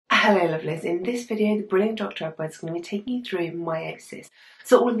Hello lovelies, in this video the brilliant Dr. Edwards is going to be taking you through meiosis.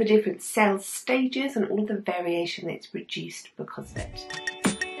 So all of the different cell stages and all of the variation that's produced because of it.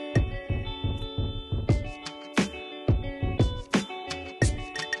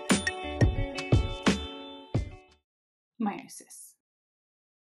 Meiosis.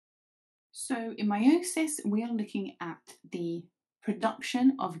 So in meiosis we are looking at the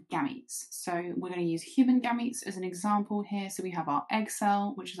production of gametes. So we're going to use human gametes as an example here. So we have our egg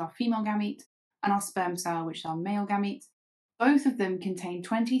cell, which is our female gamete, and our sperm cell, which is our male gamete. Both of them contain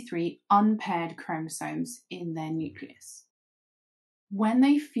 23 unpaired chromosomes in their nucleus. When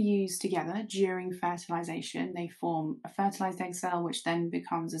they fuse together during fertilization, they form a fertilized egg cell, which then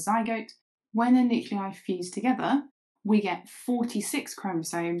becomes a zygote. When the nuclei fuse together, we get 46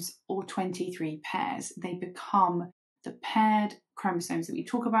 chromosomes or 23 pairs. They become the paired chromosomes that we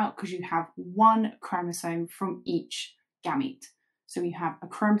talk about because you have one chromosome from each gamete. So you have a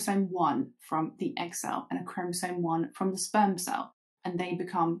chromosome 1 from the egg cell and a chromosome 1 from the sperm cell, and they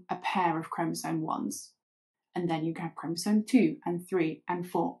become a pair of chromosome 1s. And then you have chromosome 2 and 3 and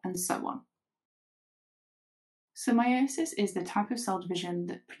 4 and so on. So meiosis is the type of cell division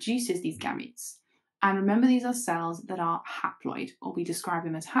that produces these gametes. And remember, these are cells that are haploid, or we describe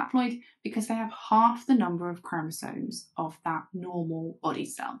them as haploid because they have half the number of chromosomes of that normal body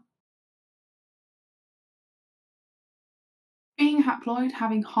cell. Being haploid,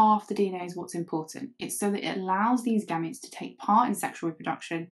 having half the DNA is what's important. It's so that it allows these gametes to take part in sexual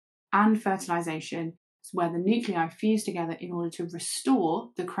reproduction and fertilization, where the nuclei fuse together in order to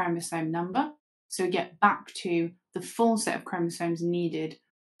restore the chromosome number, so get back to the full set of chromosomes needed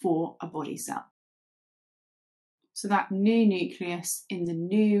for a body cell. So that new nucleus in the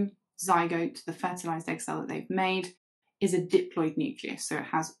new zygote, the fertilized egg cell that they've made, is a diploid nucleus, so it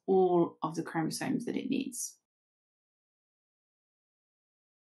has all of the chromosomes that it needs.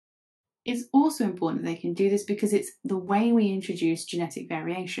 It's also important that they can do this because it's the way we introduce genetic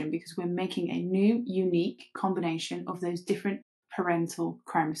variation, because we're making a new, unique combination of those different parental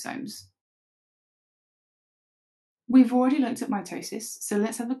chromosomes. We've already looked at mitosis, so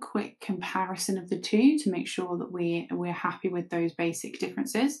let's have a quick comparison of the two to make sure that we're happy with those basic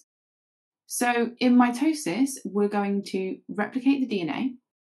differences. So in mitosis, we're going to replicate the DNA.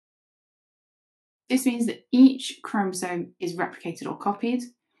 This means that each chromosome is replicated or copied,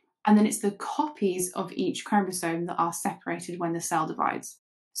 and then it's the copies of each chromosome that are separated when the cell divides.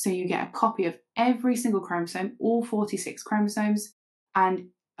 So you get a copy of every single chromosome, all 46 chromosomes, and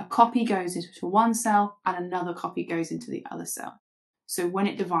a copy goes into one cell and another copy goes into the other cell. So when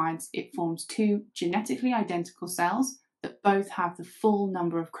it divides, it forms two genetically identical cells that both have the full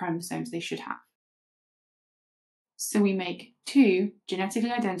number of chromosomes they should have. So we make two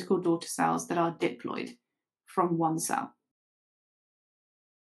genetically identical daughter cells that are diploid from one cell.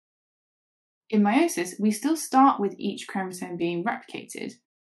 In meiosis, we still start with each chromosome being replicated,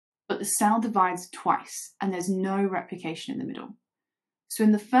 but the cell divides twice and there's no replication in the middle. So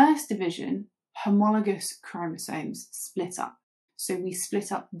in the first division, homologous chromosomes split up. So we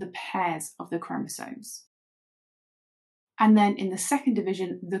split up the pairs of the chromosomes. And then in the second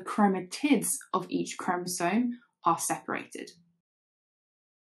division, the chromatids of each chromosome are separated.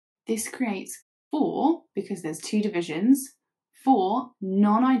 This creates four, because there's two divisions, four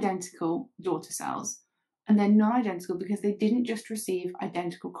non-identical daughter cells. And they're non-identical because they didn't just receive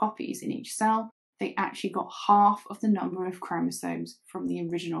identical copies in each cell, they actually got half of the number of chromosomes from the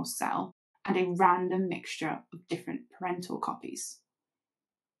original cell and a random mixture of different parental copies.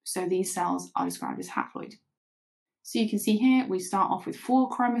 So these cells are described as haploid. So you can see here, we start off with 4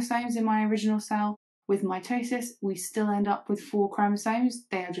 chromosomes in my original cell. With mitosis, we still end up with 4 chromosomes.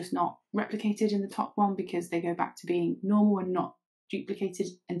 They are just not replicated in the top one because they go back to being normal and not duplicated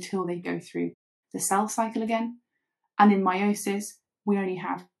until they go through the cell cycle again. And in meiosis, we only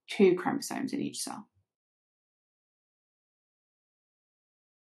have 2 chromosomes in each cell.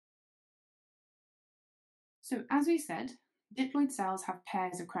 So as we said, diploid cells have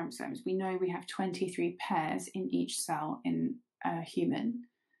pairs of chromosomes. We know we have 23 pairs in each cell in a human.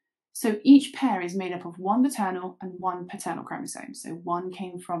 So each pair is made up of one maternal and one paternal chromosome. So one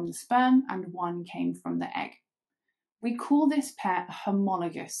came from the sperm and one came from the egg. We call this pair a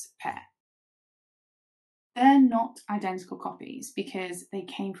homologous pair. They're not identical copies because they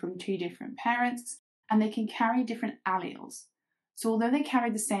came from 2 different parents and they can carry different alleles. So although they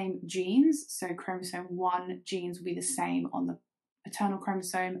carry the same genes, so chromosome 1 genes will be the same on the paternal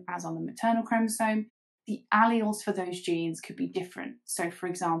chromosome as on the maternal chromosome, the alleles for those genes could be different. So for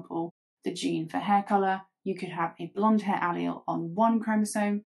example, the gene for hair colour, you could have a blonde hair allele on one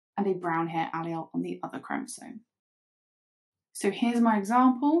chromosome and a brown hair allele on the other chromosome. So here's my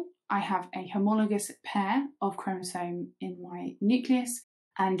example. I have a homologous pair of chromosome in my nucleus,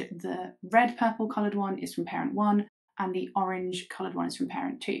 and the red-purple coloured one is from parent 1, and the orange coloured one is from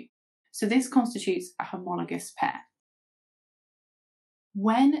parent 2. So this constitutes a homologous pair.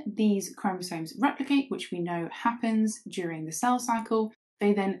 When these chromosomes replicate, which we know happens during the cell cycle,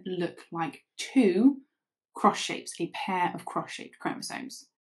 they then look like two cross shapes, a pair of cross-shaped chromosomes.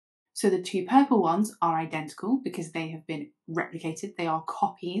 So the two purple ones are identical because they have been replicated. They are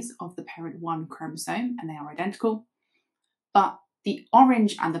copies of the parent 1 chromosome and they are identical. But the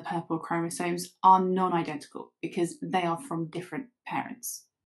orange and the purple chromosomes are non-identical because they are from different parents.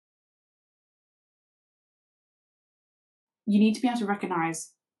 You need to be able to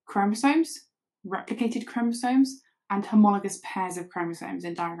recognise chromosomes, replicated chromosomes, and homologous pairs of chromosomes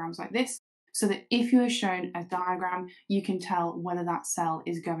in diagrams like this, so that if you are shown a diagram, you can tell whether that cell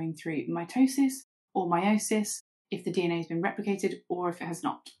is going through mitosis or meiosis, if the DNA has been replicated or if it has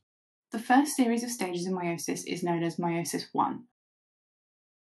not. The first series of stages in meiosis is known as meiosis 1.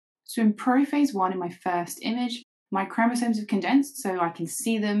 So in prophase 1, in my first image, my chromosomes have condensed, so I can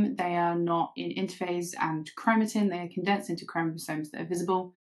see them. They are not in interphase and chromatin, they are condensed into chromosomes that are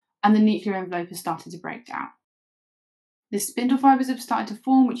visible, and the nuclear envelope has started to break down. The spindle fibres have started to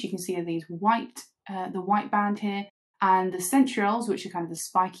form, which you can see are these the white band here, and the centrioles, which are kind of the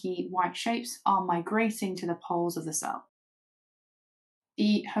spiky white shapes, are migrating to the poles of the cell.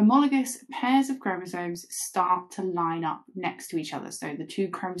 The homologous pairs of chromosomes start to line up next to each other. So the two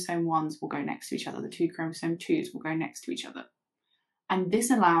chromosome 1s will go next to each other, the two chromosome 2s will go next to each other. And this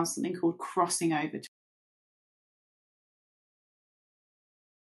allows something called crossing over.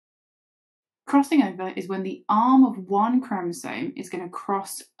 Crossing over is when the arm of one chromosome is going to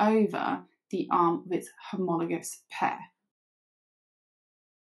cross over the arm of its homologous pair.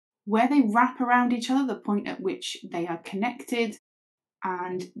 Where they wrap around each other, the point at which they are connected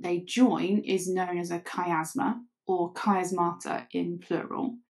and they join, is known as a chiasma, or chiasmata in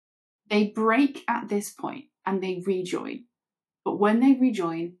plural. They break at this point and they rejoin. But when they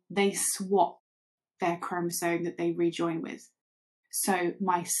rejoin, they swap their chromosome that they rejoin with. So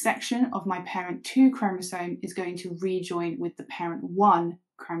my section of my parent 2 chromosome is going to rejoin with the parent 1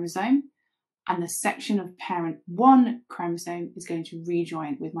 chromosome, and the section of parent 1 chromosome is going to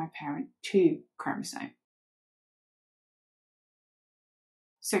rejoin with my parent 2 chromosome.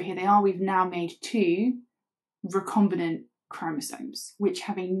 So here they are, we've now made 2 recombinant chromosomes, which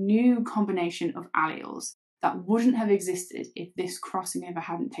have a new combination of alleles that wouldn't have existed if this crossing over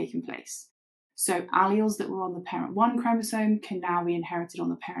hadn't taken place. So alleles that were on the parent 1 chromosome can now be inherited on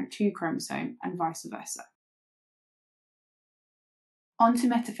the parent 2 chromosome and vice versa. On to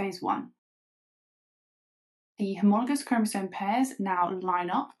metaphase 1. The homologous chromosome pairs now line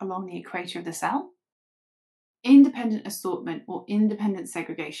up along the equator of the cell. Independent assortment or independent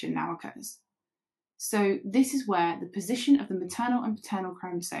segregation now occurs. So this is where the position of the maternal and paternal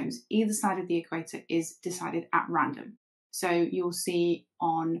chromosomes either side of the equator is decided at random. So you'll see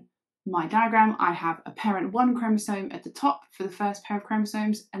on my diagram, I have a parent 1 chromosome at the top for the first pair of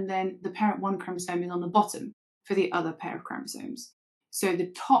chromosomes, and then the parent 1 chromosome is on the bottom for the other pair of chromosomes. So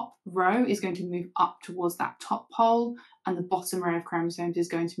the top row is going to move up towards that top pole, and the bottom row of chromosomes is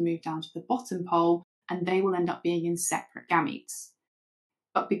going to move down to the bottom pole, and they will end up being in separate gametes.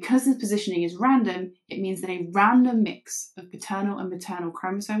 But because the positioning is random, it means that a random mix of paternal and maternal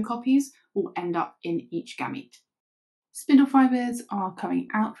chromosome copies will end up in each gamete. Spindle fibres are coming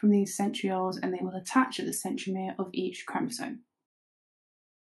out from these centrioles and they will attach at the centromere of each chromosome.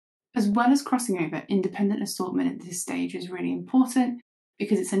 As well as crossing over, independent assortment at this stage is really important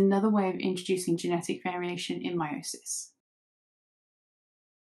because it's another way of introducing genetic variation in meiosis.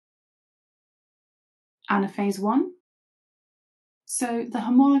 Anaphase 1. So the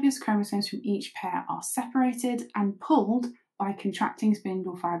homologous chromosomes from each pair are separated and pulled by contracting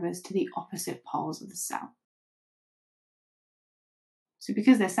spindle fibres to the opposite poles of the cell. So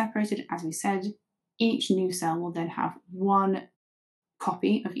because they're separated, as we said, each new cell will then have one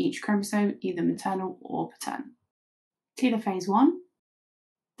copy of each chromosome, either maternal or paternal. Telophase 1.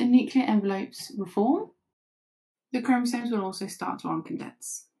 The nuclear envelopes reform. The chromosomes will also start to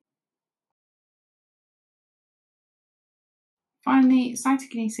uncondense. Finally,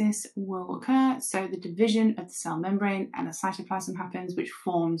 cytokinesis will occur, so the division of the cell membrane and a cytoplasm happens, which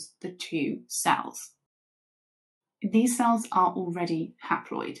forms the 2 cells. These cells are already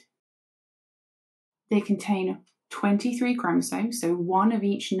haploid. They contain 23 chromosomes, so 1 of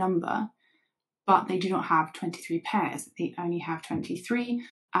each number, but they do not have 23 pairs. They only have 23,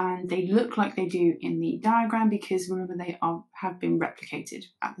 and they look like they do in the diagram because remember they have been replicated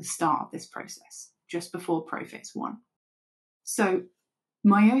at the start of this process, just before prophase 1. So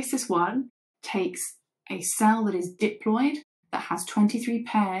meiosis 1 takes a cell that is diploid, that has 23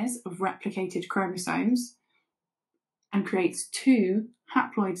 pairs of replicated chromosomes, and creates 2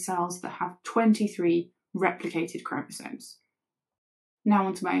 haploid cells that have 23 replicated chromosomes. Now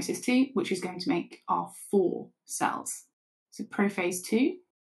on to meiosis 2, which is going to make our 4 cells. So prophase 2,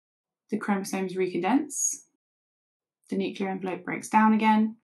 the chromosomes recondense, the nuclear envelope breaks down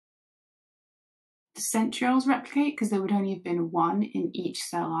again, the centrioles replicate because there would only have been 1 in each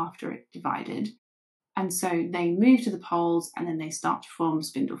cell after it divided, and so they move to the poles and then they start to form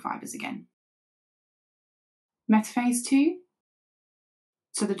spindle fibres again. Metaphase 2,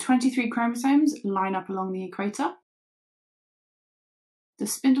 so the 23 chromosomes line up along the equator. The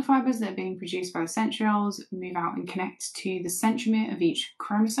spindle fibres that are being produced by the centrioles move out and connect to the centromere of each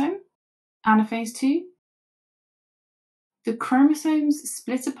chromosome. Anaphase 2, the chromosomes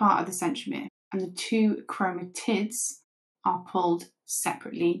split apart at the centromere and the 2 chromatids are pulled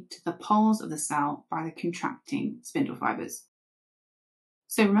separately to the poles of the cell by the contracting spindle fibres.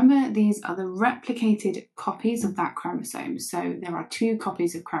 So remember, these are the replicated copies of that chromosome. So there are 2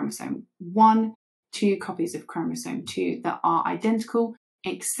 copies of chromosome 1, 2 copies of chromosome 2 that are identical,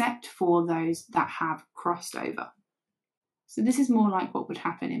 except for those that have crossed over. So this is more like what would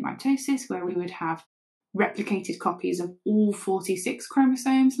happen in mitosis, where we would have replicated copies of all 46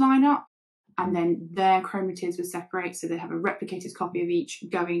 chromosomes line up, and then their chromatids would separate, so they'd have a replicated copy of each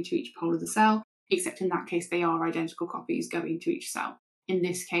going to each pole of the cell, except in that case they are identical copies going to each cell. In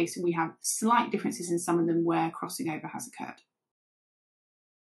this case, we have slight differences in some of them where crossing over has occurred.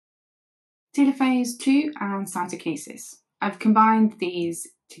 Telophase 2 and cytokinesis. I've combined these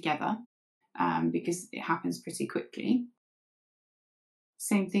together because it happens pretty quickly.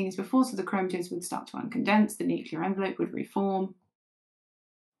 Same thing as before, so the chromatids would start to uncondense, the nuclear envelope would reform,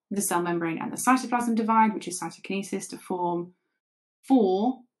 the cell membrane and the cytoplasm divide, which is cytokinesis, to form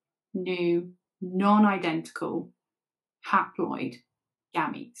 4 new non-identical haploid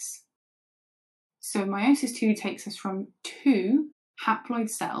gametes. So meiosis 2 takes us from 2 haploid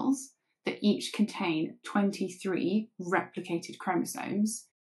cells that each contain 23 replicated chromosomes,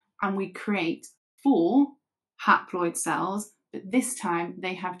 and we create 4 haploid cells, but this time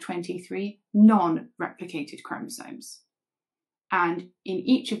they have 23 non-replicated chromosomes. And in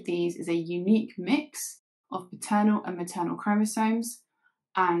each of these is a unique mix of paternal and maternal chromosomes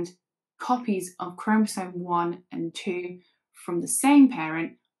and copies of chromosome 1 and 2 from the same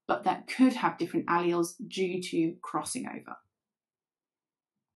parent, but that could have different alleles due to crossing over.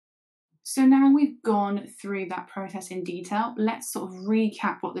 So now we've gone through that process in detail, let's sort of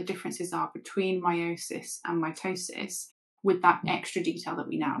recap what the differences are between meiosis and mitosis with that extra detail that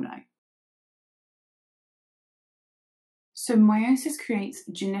we now know. So meiosis creates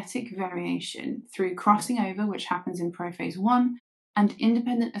genetic variation through crossing over, which happens in prophase 1, and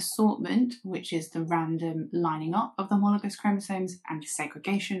independent assortment, which is the random lining up of the homologous chromosomes, and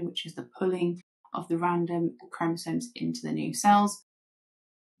segregation, which is the pulling of the random chromosomes into the new cells.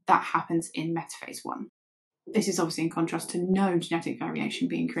 That happens in metaphase 1. This is obviously in contrast to no genetic variation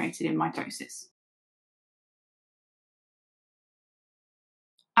being created in mitosis.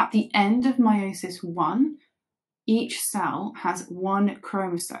 At the end of meiosis 1, each cell has 1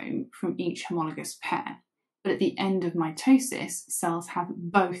 chromosome from each homologous pair, but at the end of mitosis, cells have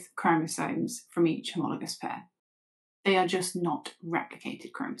both chromosomes from each homologous pair. They are just not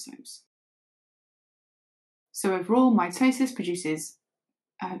replicated chromosomes. So overall, mitosis produces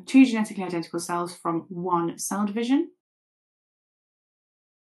 2 genetically identical cells from 1 cell division,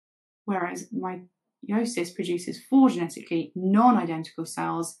 whereas meiosis produces 4 genetically non-identical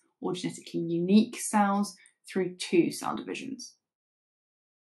cells or genetically unique cells through 2 cell divisions.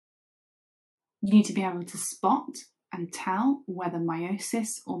 You need to be able to spot and tell whether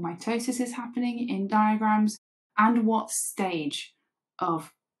meiosis or mitosis is happening in diagrams and what stage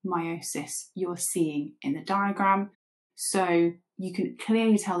of meiosis you're seeing in the diagram. So you can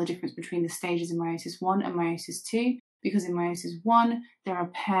clearly tell the difference between the stages in meiosis 1 and meiosis 2, because in meiosis 1 there are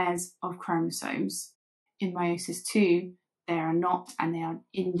pairs of chromosomes. In meiosis 2 there are not, and they are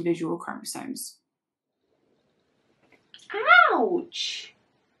individual chromosomes. Ouch!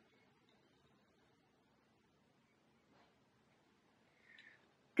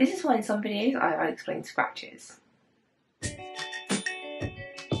 This is why in some videos I'll explain scratches.